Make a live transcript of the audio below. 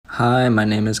Hi, my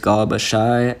name is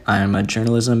Ghalib. I am a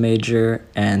journalism major,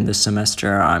 and this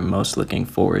semester I'm most looking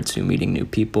forward to meeting new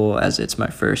people as it's my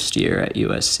first year at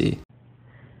USC.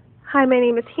 Hi, my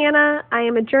name is Hannah. I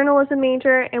am a journalism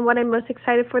major, and what I'm most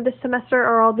excited for this semester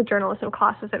are all the journalism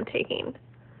classes I'm taking.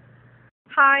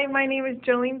 Hi, my name is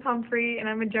Jolene Pumphrey, and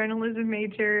I'm a journalism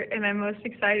major, and I'm most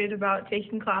excited about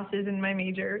taking classes in my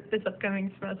major this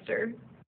upcoming semester.